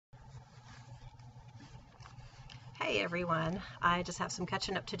Hey everyone, I just have some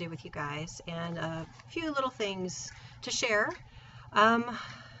catching up to do with you guys and a few little things to share. Um,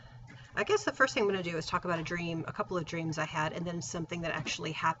 I guess the first thing I'm going to do is talk about a couple of dreams I had, and then something that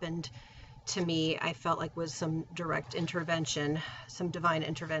actually happened to me I felt like was some direct intervention, some divine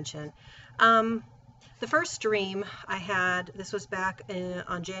intervention. Um, the first dream I had, this was back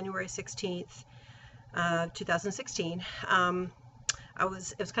on January 16th, 2016. It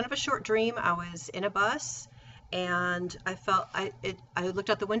was kind of a short dream. I was in a bus and I looked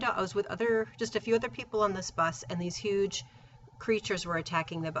out the window. I was with just a few other people on this bus, and these huge creatures were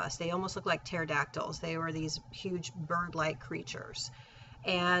attacking the bus. They almost looked like pterodactyls. They were these huge bird-like creatures.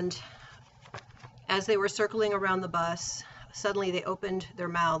 And as they were circling around the bus, suddenly they opened their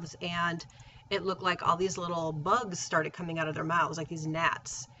mouths, and it looked like all these little bugs started coming out of their mouths, like these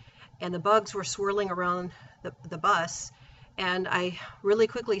gnats. And the bugs were swirling around the bus, and I really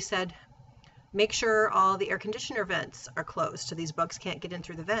quickly said, make sure all the air conditioner vents are closed so these bugs can't get in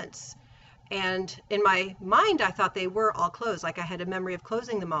through the vents. And in my mind, I thought they were all closed, like I had a memory of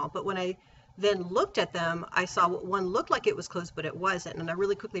closing them all. But when I then looked at them, I saw one looked like it was closed, but it wasn't. And I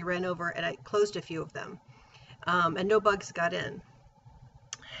really quickly ran over and I closed a few of them. And no bugs got in.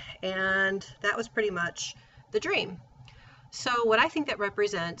 And that was pretty much the dream. So what I think that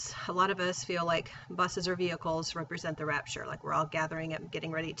represents, a lot of us feel like buses or vehicles represent the rapture, like we're all gathering up,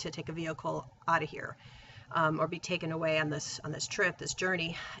 getting ready to take a vehicle out of here, or be taken away on this trip, this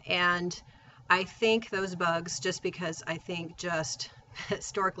journey. And I think those bugs, just because I think just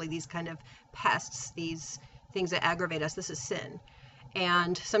historically these kind of pests, these things that aggravate us, this is sin.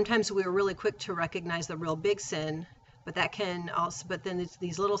 And sometimes we're really quick to recognize the real big sin, but then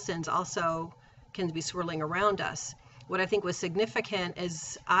these little sins also can be swirling around us. What I think was significant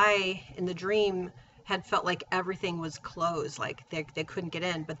is in the dream, had felt like everything was closed, like they couldn't get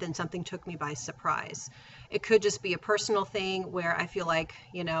in, but then something took me by surprise. It could just be a personal thing where I feel like,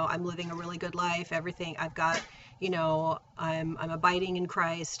 I'm living a really good life, everything I've got, I'm abiding in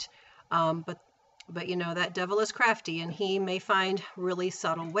Christ, but that devil is crafty, and he may find really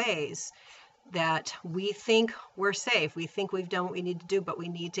subtle ways that we think we're safe. We think we've done what we need to do, but we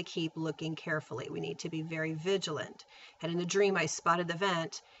need to keep looking carefully. We need to be very vigilant. And in the dream, I spotted the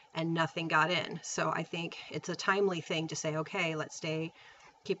vent and nothing got in. So I think it's a timely thing to say, okay, let's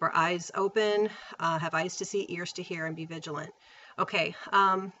keep our eyes open, have eyes to see, ears to hear, and be vigilant. Okay,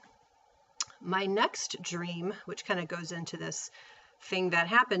 my next dream, which kind of goes into this thing that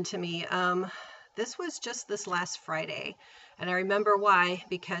happened to me, this was just this last Friday. And I remember why,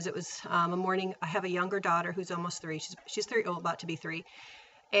 because it was a morning. I have a younger daughter who's almost 3. She's 3, about to be 3.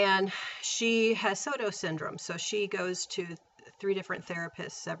 And she has Soto syndrome. So she goes to 3 different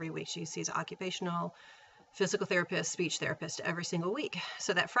therapists every week. She sees occupational, physical therapist, speech therapist every single week.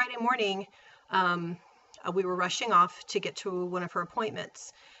 So that Friday morning, we were rushing off to get to one of her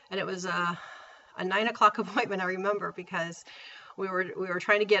appointments. And it was a 9 o'clock appointment, I remember, because we were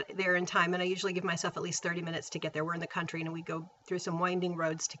trying to get there in time, and I usually give myself at least 30 minutes to get there. We're in the country, and we go through some winding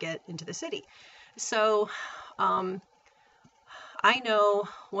roads to get into the city. So I know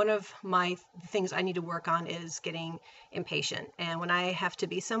one of my things I need to work on is getting impatient. And when I have to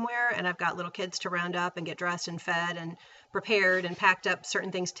be somewhere and I've got little kids to round up and get dressed and fed and prepared and packed up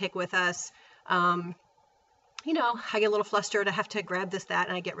certain things to take with us, I get a little flustered. I have to grab this, that,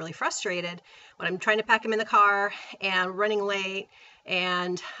 and I get really frustrated when I'm trying to pack them in the car and running late.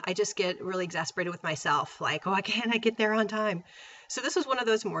 And I just get really exasperated with myself, like, oh, why can't I get there on time? So this was one of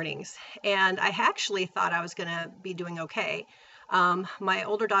those mornings, and I actually thought I was going to be doing okay. My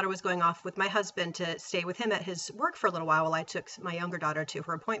older daughter was going off with my husband to stay with him at his work for a little while I took my younger daughter to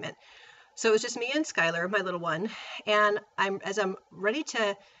her appointment. So it was just me and Skylar, my little one. And as I'm ready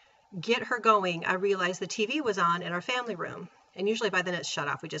to get her going, I realized the TV was on in our family room. And usually by then it's shut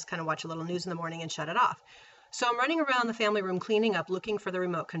off. We just kind of watch a little news in the morning and shut it off. So I'm running around the family room cleaning up, looking for the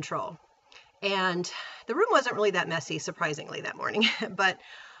remote control. And the room wasn't really that messy, surprisingly, that morning. But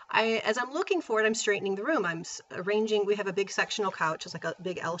as I'm looking for it, I'm straightening the room. I'm arranging, we have a big sectional couch. It's like a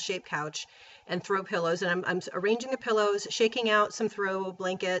big L-shaped couch and throw pillows. And I'm arranging the pillows, shaking out some throw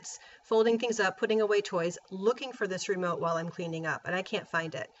blankets, folding things up, putting away toys, looking for this remote while I'm cleaning up. And I can't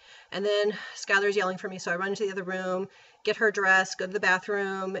find it. And then Skylar's yelling for me. So I run into the other room, get her dressed, go to the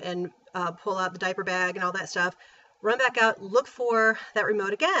bathroom and pull out the diaper bag and all that stuff. Run back out, look for that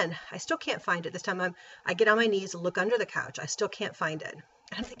remote again. I still can't find it. This time I get on my knees, look under the couch. I still can't find it.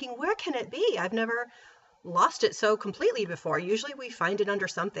 I'm thinking, where can it be? I've never lost it so completely before. Usually we find it under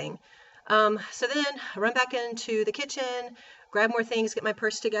something. So then I run back into the kitchen, grab more things, get my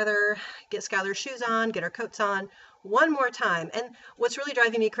purse together, get Skylar's shoes on, get her coats on one more time. And what's really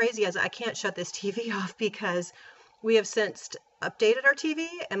driving me crazy is I can't shut this TV off because we have since updated our TV,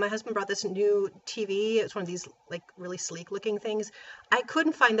 and my husband brought this new TV. It's one of these like really sleek looking things. I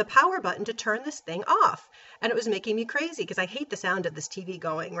couldn't find the power button to turn this thing off, and it was making me crazy because I hate the sound of this TV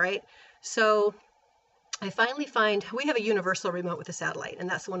going, right? So I finally find, we have a universal remote with a satellite, and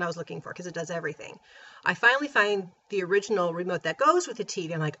that's the one I was looking for because it does everything. I finally find the original remote that goes with the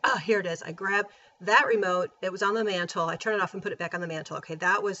TV. I'm like, oh, here it is. I grab that remote. It was on the mantle. I turn it off and put it back on the mantle. Okay,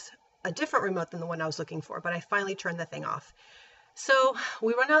 that was a different remote than the one I was looking for, but I finally turned the thing off. So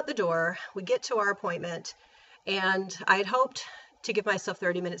we run out the door, we get to our appointment, and I had hoped to give myself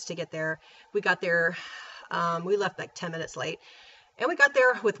 30 minutes to get there. We got there, we left like 10 minutes late. And we got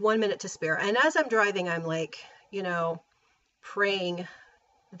there with 1 minute to spare. And as I'm driving, I'm like, you know, praying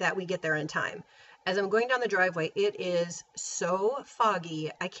that we get there in time. As I'm going down the driveway, it is so foggy.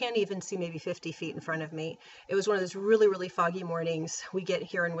 I can't even see maybe 50 feet in front of me. It was one of those really, really foggy mornings we get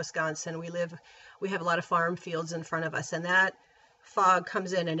here in Wisconsin. We have a lot of farm fields in front of us, and that fog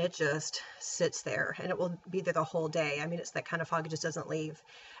comes in and it just sits there, and it will be there the whole day. I mean, it's that kind of fog, it just doesn't leave.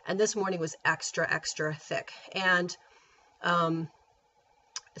 And this morning was extra, extra thick. And,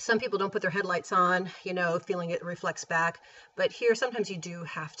 some people don't put their headlights on, you know, feeling it reflects back. But here, sometimes you do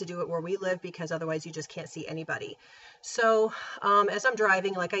have to do it where we live because otherwise you just can't see anybody. So as I'm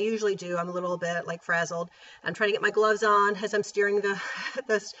driving, like I usually do, I'm a little bit like frazzled. I'm trying to get my gloves on as I'm steering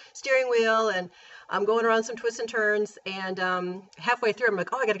the steering wheel, and I'm going around some twists and turns. And halfway through, I'm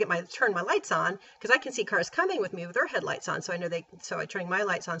like, oh, I got to turn my lights on because I can see cars coming with me with their headlights on. So I turn my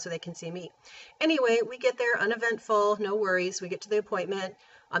lights on so they can see me. Anyway, we get there uneventful, no worries. We get to the appointment.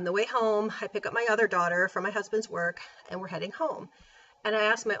 On the way home, I pick up my other daughter from my husband's work, and we're heading home. And I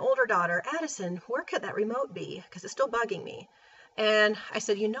asked my older daughter, Addison, where could that remote be? Because it's still bugging me. And I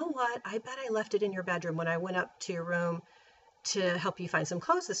said, you know what? I bet I left it in your bedroom when I went up to your room to help you find some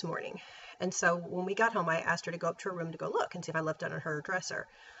clothes this morning. And so when we got home, I asked her to go up to her room to go look and see if I left it on her dresser.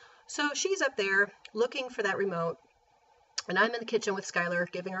 So she's up there looking for that remote. And I'm in the kitchen with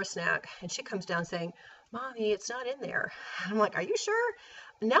Skylar giving her a snack. And she comes down saying, Mommy, it's not in there. I'm like, are you sure?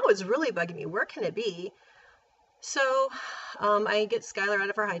 Now it's really bugging me. Where can it be? So I get Skylar out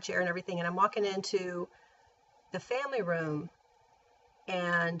of her high chair and everything, and I'm walking into the family room,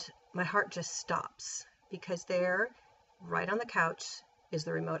 and my heart just stops because there, right on the couch, is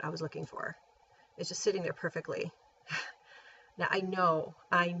the remote I was looking for. It's just sitting there perfectly. Now I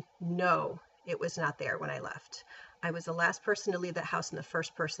know it was not there when I left. I was the last person to leave that house and the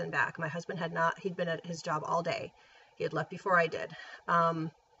first person back. My husband had not, he'd been at his job all day. He had left before I did.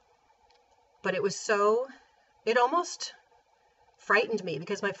 But it was so, it almost frightened me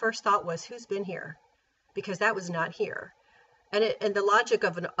because my first thought was, who's been here? Because that was not here. And the logic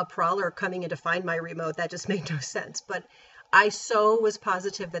of a prowler coming in to find my remote, that just made no sense. But I so was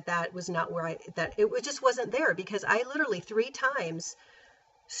positive that was not where that it just wasn't there, because I literally 3 times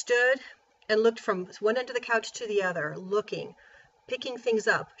stood and looked from one end of the couch to the other, looking, picking things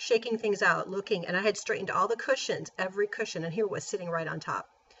up, shaking things out, looking, and I had straightened all the cushions, every cushion, and here it was sitting right on top.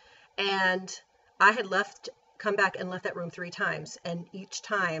 And I had come back and left that room 3 times, and each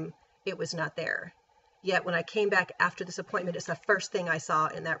time it was not there. Yet when I came back after this appointment, it's the first thing I saw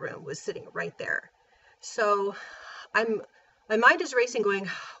in that room was sitting right there. So my mind is racing going,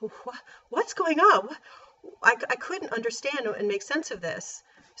 what's going on? I couldn't understand and make sense of this.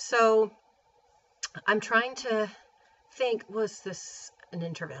 So I'm trying to think, was this an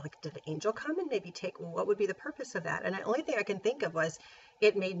interview? Like, did an angel come and maybe what would be the purpose of that? And the only thing I can think of was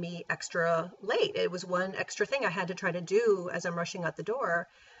it made me extra late. It was one extra thing I had to try to do as I'm rushing out the door.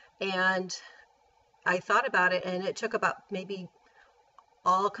 And I thought about it, and it took about maybe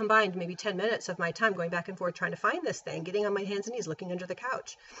all combined, maybe 10 minutes of my time going back and forth trying to find this thing, getting on my hands and knees, looking under the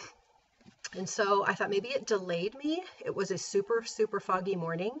couch. And so I thought maybe it delayed me. It was a super, super foggy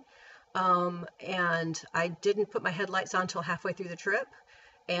morning. And I didn't put my headlights on until halfway through the trip.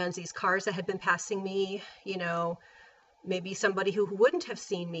 And these cars that had been passing me, you know, maybe somebody who wouldn't have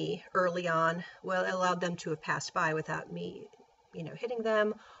seen me early on, well, it allowed them to have passed by without me, you know, hitting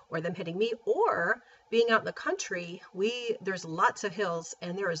them or them hitting me. Or being out in the country, there's lots of hills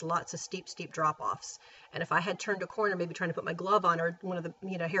and there is lots of steep drop-offs. And if I had turned a corner, maybe trying to put my glove on, or one of the,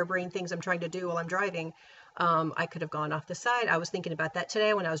 you know, harebrained things I'm trying to do while I'm driving, I could have gone off the side. I was thinking about that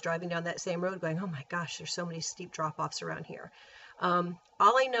today when I was driving down that same road going, oh my gosh, there's so many steep drop-offs around here. All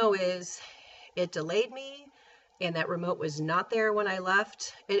I know is it delayed me, and that remote was not there when I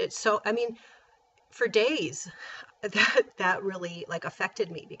left. It's so, I mean, for days, that really like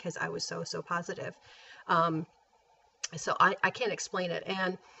affected me because I was so positive. So I can't explain it.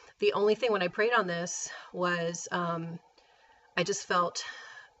 And the only thing when I prayed on this was, I just felt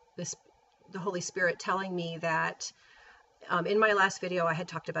this the Holy Spirit telling me that in my last video, I had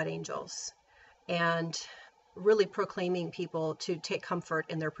talked about angels and really proclaiming people to take comfort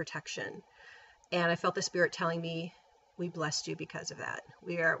in their protection. And I felt the Spirit telling me, we blessed you because of that.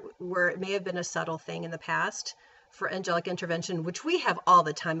 It may have been a subtle thing in the past for angelic intervention, which we have all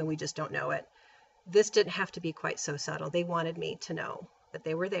the time and we just don't know it. This didn't have to be quite so subtle. They wanted me to know that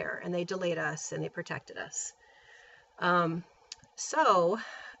they were there, and they delayed us and they protected us. And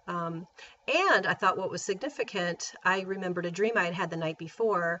I thought what was significant, I remembered a dream I had had the night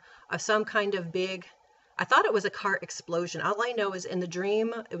before of some kind of big, I thought it was a car explosion. All I know is in the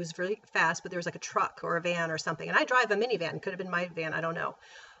dream, it was really fast, but there was like a truck or a van or something. And I drive a minivan, could have been my van, I don't know.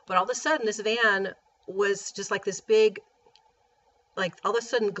 But all of a sudden, this van was just like this big, like all of a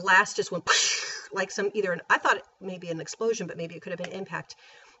sudden glass just went like I thought maybe an explosion, but maybe it could have been impact.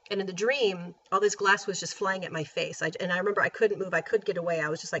 And in the dream, all this glass was just flying at my face. And I remember I couldn't move. I couldn't get away. I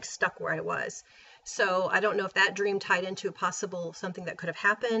was just like stuck where I was. So I don't know if that dream tied into a possible something that could have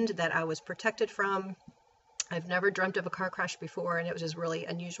happened that I was protected from. I've never dreamt of a car crash before, and it was just really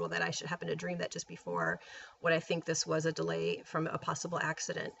unusual that I should happen to dream that just before what I think this was a delay from a possible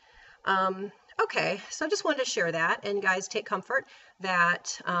accident. Okay, so I just wanted to share that. And guys, take comfort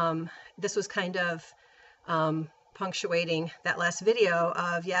that this was kind of punctuating that last video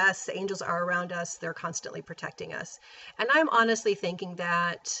of, yes, angels are around us. They're constantly protecting us. And I'm honestly thinking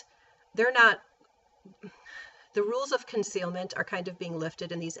that the rules of concealment are kind of being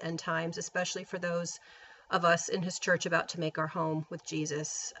lifted in these end times, especially for those of us in his church about to make our home with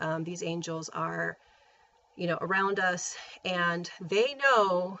Jesus. These angels are, around us, and they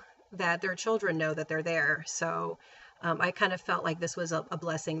know that their children know that they're there. So I kind of felt like this was a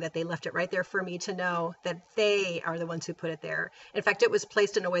blessing that they left it right there for me to know that they are the ones who put it there. In fact, it was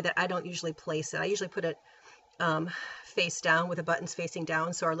placed in a way that I don't usually place it. I usually put it face down with the buttons facing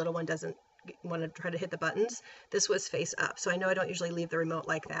down so our little one doesn't want to try to hit the buttons. This was face up. So I know I don't usually leave the remote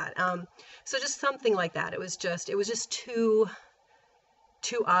like that. So just something like that. It was just too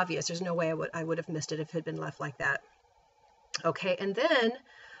obvious. There's no way I would have missed it if it had been left like that. Okay, and then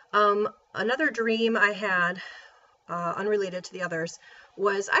another dream I had, unrelated to the others,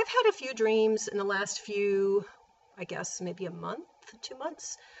 was I've had a few dreams in the last few, I guess maybe a month, 2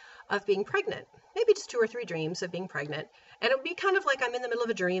 months, of being pregnant. Maybe just 2 or 3 dreams of being pregnant. And it would be kind of like I'm in the middle of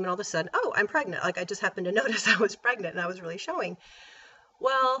a dream and all of a sudden, oh, I'm pregnant. Like I just happened to notice I was pregnant and I was really showing.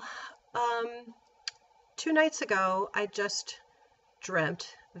 Well, 2 nights ago, I just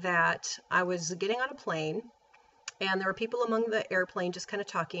dreamt that I was getting on a plane and there were people among the airplane just kind of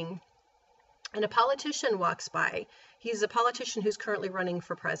talking, and a politician walks by. He's a politician who's currently running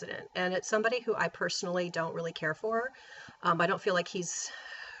for president, and it's somebody who I personally don't really care for. I don't feel like he's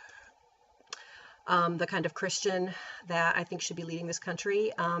the kind of Christian that I think should be leading this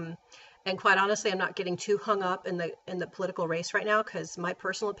country. And quite honestly, I'm not getting too hung up in the political race right now, because my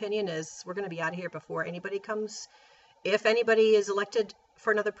personal opinion is we're going to be out of here before anybody comes. If anybody is elected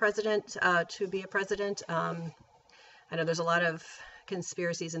for another president to be a president, I know there's a lot of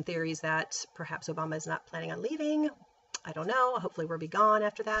conspiracies and theories that perhaps Obama is not planning on leaving. I don't know. Hopefully we'll be gone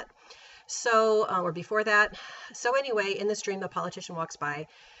after that. So, or before that. So anyway, in this dream, the politician walks by,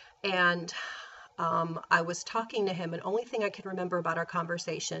 and I was talking to him, and only thing I can remember about our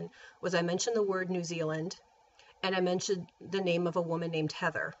conversation was I mentioned the word New Zealand, and I mentioned the name of a woman named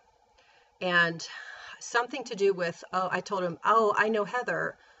Heather. And something to do with, I told him, oh, I know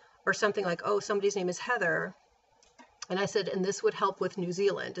Heather, or something like, oh, somebody's name is Heather. And I said, and this would help with New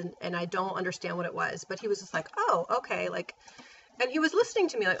Zealand. And I don't understand what it was. But he was just like, oh, okay. And he was listening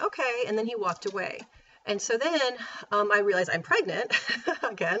to me like, okay. And then he walked away. And so then I realized I'm pregnant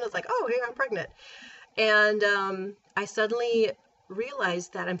again. I was like, oh, here I'm pregnant. And I suddenly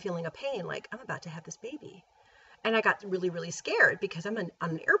realized that I'm feeling a pain, like I'm about to have this baby. And I got really, really scared because I'm on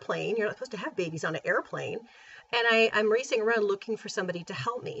an airplane. You're not supposed to have babies on an airplane. And I'm racing around looking for somebody to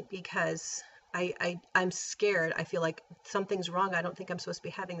help me because I'm scared. I feel like something's wrong. I don't think I'm supposed to be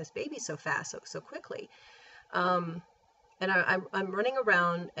having this baby so fast, so quickly. And I'm running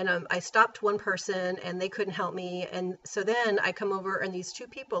around, and I stopped one person and they couldn't help me. And so then I come over and these 2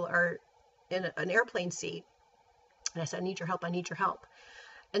 people are in an airplane seat. And I said, I need your help. I need your help.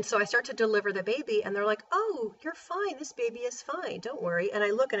 And so I start to deliver the baby, and they're like, oh, you're fine. This baby is fine. Don't worry. And I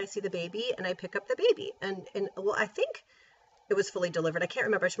look and I see the baby, and I pick up the baby. And well, I think it was fully delivered. I can't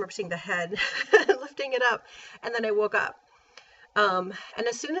remember. I just remember seeing the head lifting it up. And then I woke up. And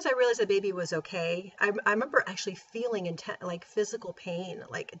as soon as I realized the baby was okay, I remember actually feeling like physical pain,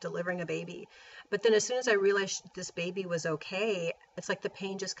 like delivering a baby. But then as soon as I realized this baby was okay, it's like the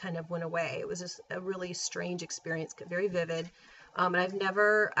pain just kind of went away. It was just a really strange experience, very vivid. And I've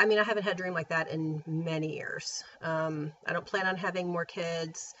never, I mean, I haven't had a dream like that in many years. I don't plan on having more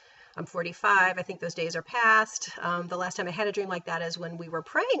kids. I'm 45. I think those days are past. The last time I had a dream like that is when we were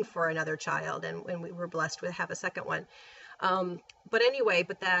praying for another child, and when we were blessed to have a second one. But anyway,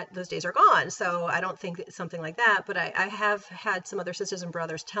 those days are gone. So I don't think it's something like that, but I have had some other sisters and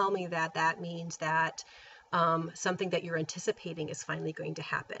brothers tell me that that means that something that you're anticipating is finally going to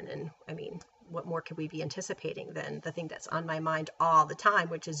happen. And I mean, what more could we be anticipating than the thing that's on my mind all the time,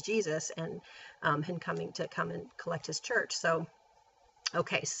 which is Jesus and him coming to come and collect his church. So,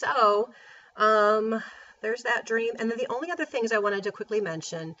 okay, so there's that dream. And then the only other things I wanted to quickly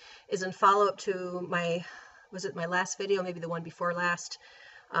mention is in follow-up to was it my last video, maybe the one before last?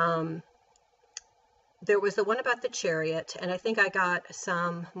 There was the one about the chariot, and I think I got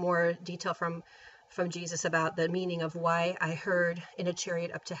some more detail from Jesus about the meaning of why I heard in a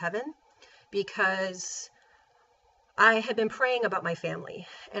chariot up to heaven, because I had been praying about my family,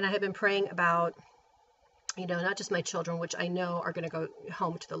 and I had been praying about, you know, not just my children, which I know are going to go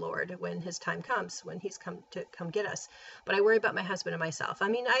home to the Lord when his time comes, when he's come get us, but I worry about my husband and myself. I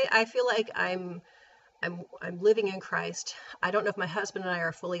mean, I feel like I'm living in Christ. I don't know if my husband and I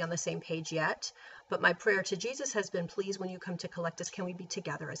are fully on the same page yet, but my prayer to Jesus has been, please, when you come to collect us, can we be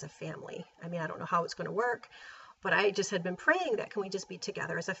together as a family? I mean, I don't know how it's going to work, but I just had been praying that can we just be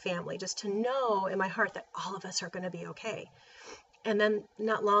together as a family, just to know in my heart that all of us are going to be okay. And then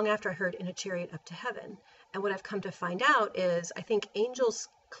not long after, I heard in a chariot up to heaven. And what I've come to find out is I think angels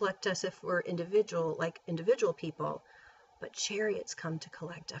collect us if we're individual people, but chariots come to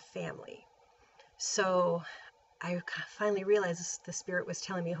collect a family. So I finally realized the Spirit was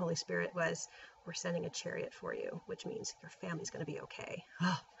telling me, Holy Spirit was, we're sending a chariot for you, which means your family's going to be okay.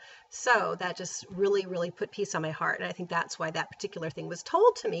 Oh. So that just really, really put peace on my heart. And I think that's why that particular thing was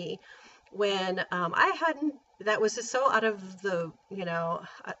told to me when that was just so out of the,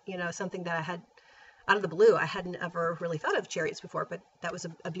 something that I had out of the blue. I hadn't ever really thought of chariots before, but that was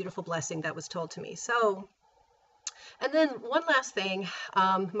a beautiful blessing that was told to me. So, and then one last thing,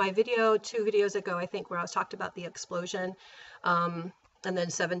 my video 2 videos ago, I think, where I was talked about the explosion, and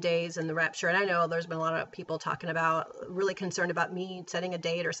then 7 days and the rapture. And I know there's been a lot of people talking about, really concerned about me setting a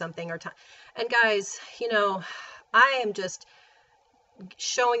date or something or time. And guys, I am just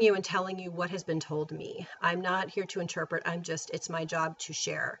showing you and telling you what has been told me. I'm not here to interpret. It's my job to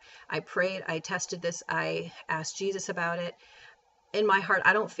share. I prayed, I tested this, I asked Jesus about it. In my heart,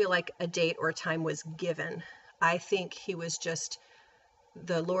 I don't feel like a date or a time was given. I think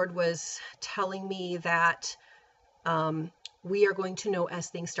the Lord was telling me that we are going to know as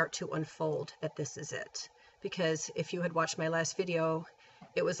things start to unfold that this is it. Because if you had watched my last video,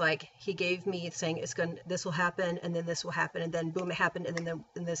 it was like he gave me saying this will happen, and then this will happen, and then boom, it happened, and then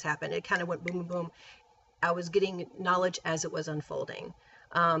this happened. It kind of went boom, boom, boom. I was getting knowledge as it was unfolding.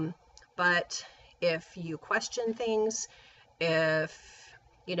 But if you question things, if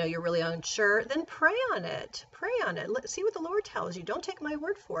you're really unsure, then pray on it. See what the Lord tells you. Don't take my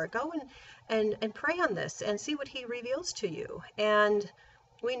word for it. Go and pray on this and see what he reveals to you. And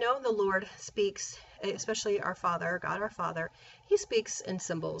we know the Lord speaks, especially our Father, God our Father, he speaks in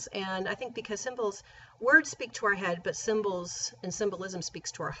symbols. And I think because words speak to our head, but symbols and symbolism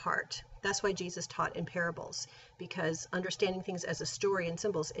speaks to our heart. That's why Jesus taught in parables, because understanding things as a story and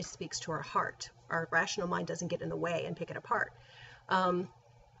symbols, it speaks to our heart. Our rational mind doesn't get in the way and pick it apart.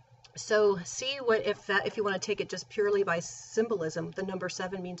 So see if you want to take it just purely by symbolism, the number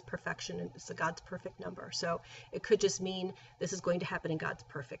 7 means perfection, and it's God's perfect number. So it could just mean this is going to happen in God's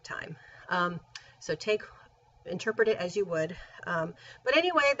perfect time. So interpret it as you would. But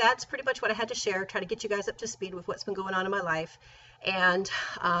anyway, that's pretty much what I had to share, try to get you guys up to speed with what's been going on in my life. And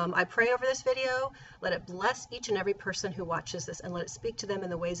I pray over this video, let it bless each and every person who watches this, and let it speak to them in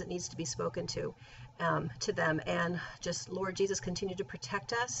the ways it needs to be spoken to them. And just, Lord Jesus, continue to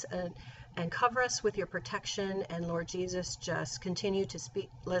protect us and cover us with your protection. And Lord Jesus, just continue to speak.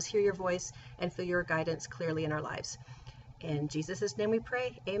 Let us hear your voice and feel your guidance clearly in our lives. In Jesus' name we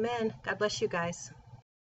pray. Amen. God bless you guys.